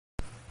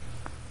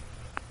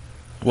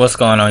What's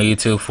going on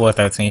YouTube?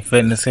 413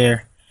 Fitness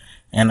here,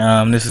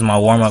 and this is my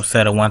warm-up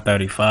set of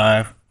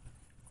 135.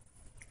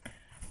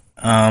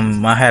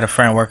 I had a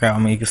friend work out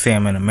with me. You can see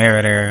him in the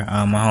mirror there.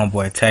 My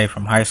homeboy Tay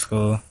from high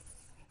school.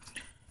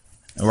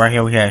 Right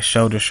here we had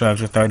shoulder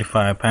shrugs with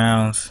 35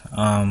 pounds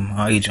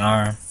on each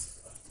arm.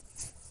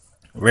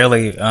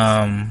 Really,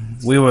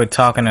 we were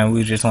talking and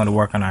we just wanted to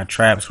work on our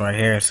traps right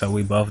here, so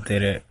we both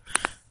did it.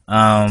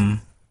 And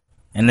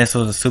this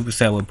was a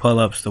superset with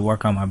pull-ups to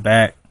work on my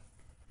back.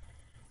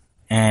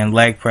 And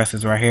leg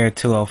presses right here,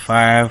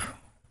 205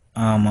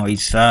 on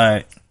each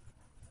side.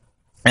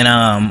 And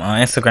on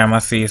Instagram,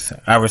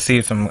 I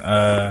received some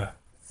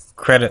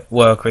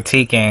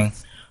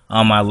critiquing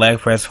on my leg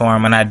press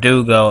form, and I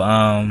do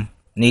go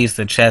knees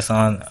to chest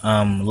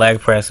on leg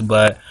press,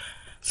 but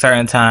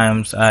certain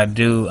times I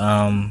do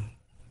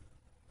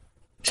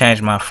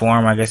change my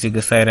form, I guess you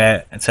could say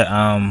that,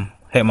 to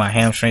hit my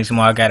hamstrings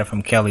more. I got it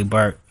from Kelly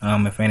Burke,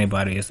 if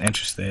anybody is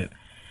interested.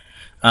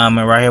 And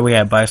right here we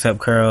have bicep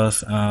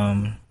curls,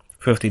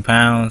 50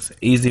 pounds,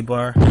 easy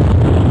bar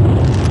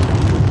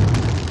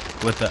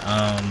with the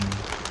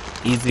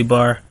easy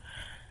bar.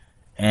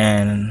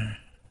 And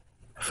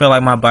I feel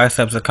like my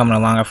biceps are coming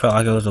along. I felt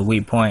like it was a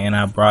weak point and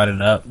I brought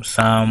it up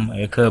some.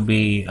 It could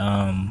be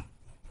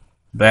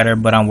better,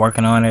 but I'm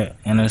working on it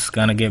and it's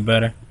gonna get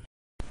better.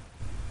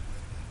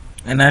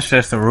 And that's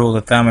just a rule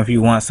of thumb. If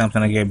you want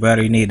something to get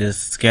better, you need to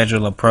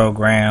schedule a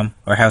program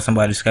or have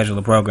somebody schedule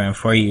a program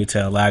for you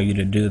to allow you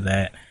to do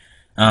that.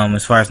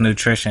 As far as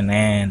nutrition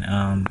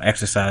and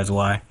exercise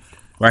wise.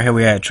 Right here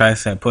we had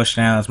tricep push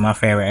downs, my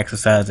favorite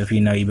exercise if you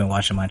know you've been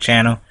watching my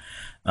channel,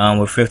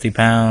 with 50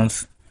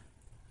 pounds.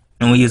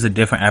 And we use a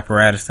different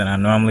apparatus than I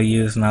normally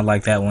use, and I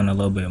like that one a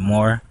little bit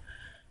more.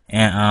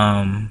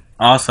 And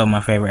also my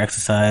favorite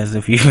exercise,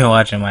 if you've been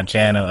watching my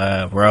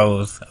channel,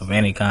 rows of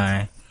any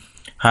kind.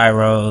 High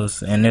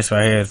rows, and this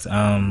right here is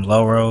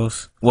low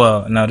rows.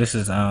 Well, no, this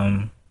is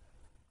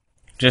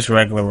just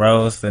regular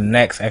rows. The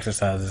next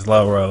exercise is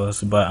low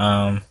rows,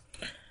 but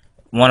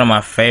one of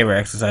my favorite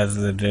exercises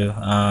to do.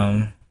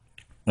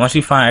 Once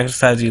you find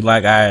exercises you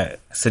like, I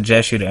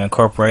suggest you to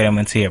incorporate them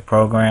into your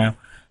program,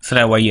 so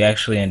that way you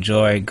actually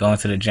enjoy going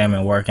to the gym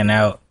and working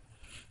out.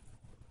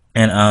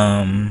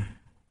 And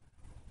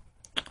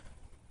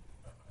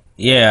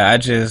yeah, I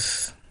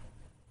just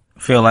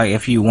feel like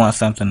if you want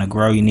something to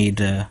grow, you need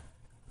to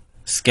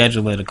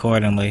schedule it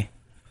accordingly.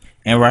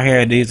 And right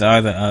here, these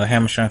are the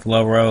hammer strength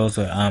low rows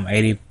with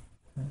 80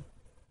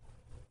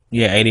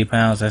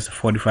 pounds. That's a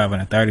 45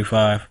 and a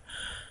 35.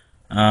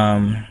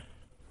 Yeah,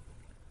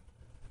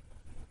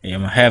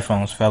 my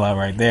headphones fell out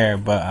right there,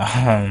 but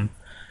I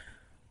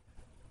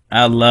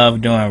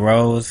love doing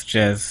rows.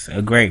 Just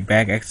a great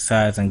back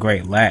exercise and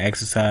great lat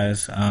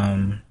exercise.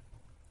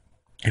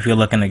 If you're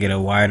looking to get a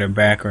wider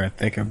back or a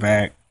thicker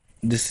back,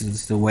 this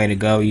is the way to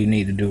go. You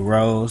need to do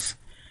rows.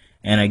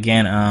 And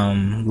again,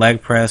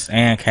 leg press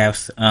and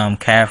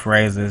calf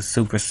raises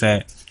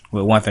superset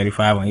with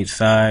 135 on each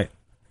side.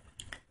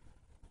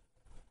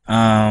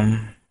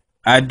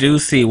 I do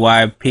see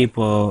why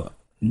people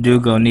do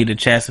go knee to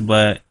chest,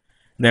 but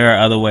there are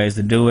other ways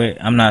to do it.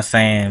 I'm not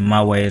saying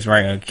my way is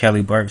right or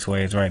Kelly Burke's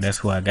way is right. That's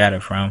who I got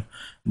it from.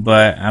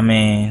 But I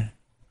mean,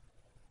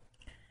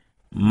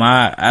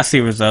 I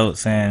see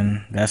results,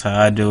 and that's how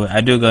I do it.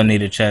 I do go knee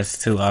to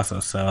chest too, also,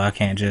 so I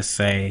can't just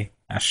say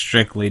I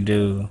strictly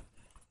do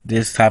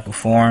this type of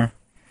form.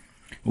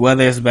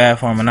 Whether it's bad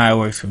form or not, it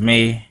works for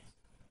me.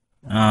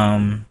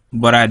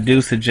 But I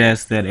do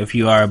suggest that if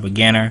you are a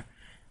beginner,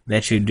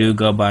 that you do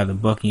go by the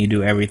book and you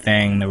do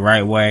everything the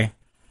right way.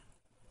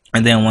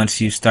 And then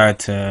once you start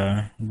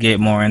to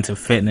get more into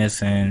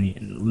fitness and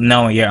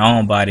knowing your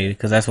own body,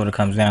 because that's what it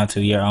comes down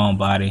to, your own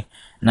body,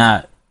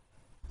 not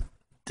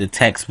the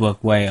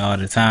textbook way all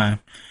the time.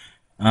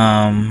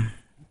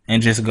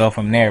 And just go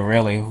from there,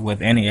 really,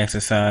 with any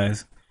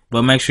exercise.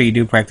 But make sure you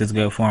do practice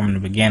good form in the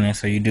beginning,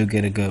 so you do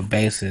get a good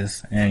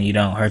basis and you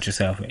don't hurt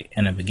yourself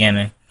in the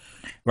beginning.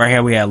 Right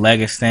here we have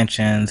leg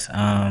extensions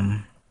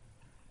at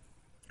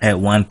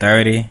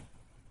 130.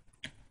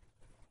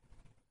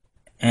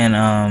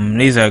 And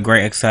these are a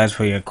great exercise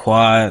for your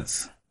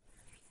quads.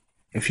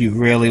 If you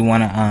really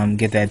want to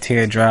get that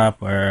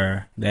teardrop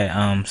or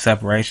that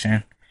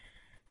separation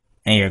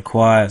in your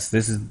quads,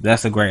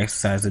 that's a great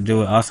exercise to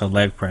do it. Also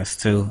leg press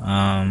too,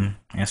 and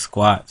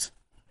squats.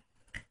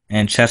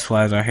 And chest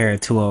flies are here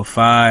at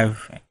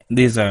 205.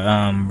 These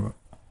are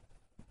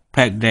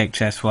pec deck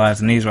chest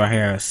flies, and these right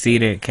here are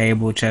seated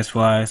cable chest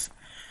flies,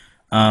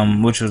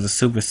 which was a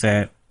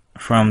superset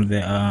from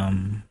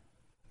the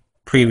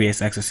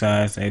previous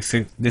exercise.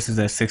 This is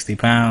at 60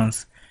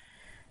 pounds.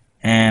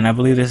 And I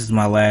believe this is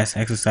my last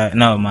exercise.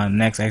 No, my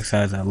next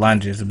exercise are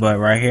lunges. But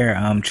right here,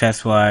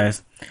 chest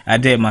flies, I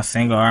did my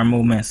single arm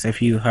movements.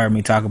 If you heard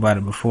me talk about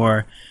it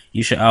before,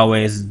 you should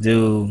always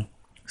do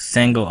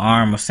single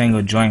arm or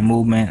single joint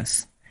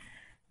movements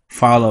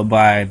followed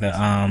by the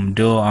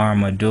dual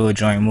arm or dual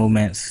joint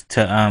movements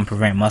to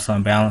prevent muscle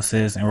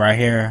imbalances. And right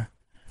here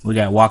we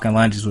got walking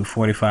lunges with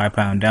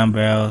 45-pound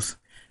dumbbells.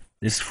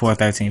 This is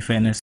 413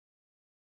 Fitness.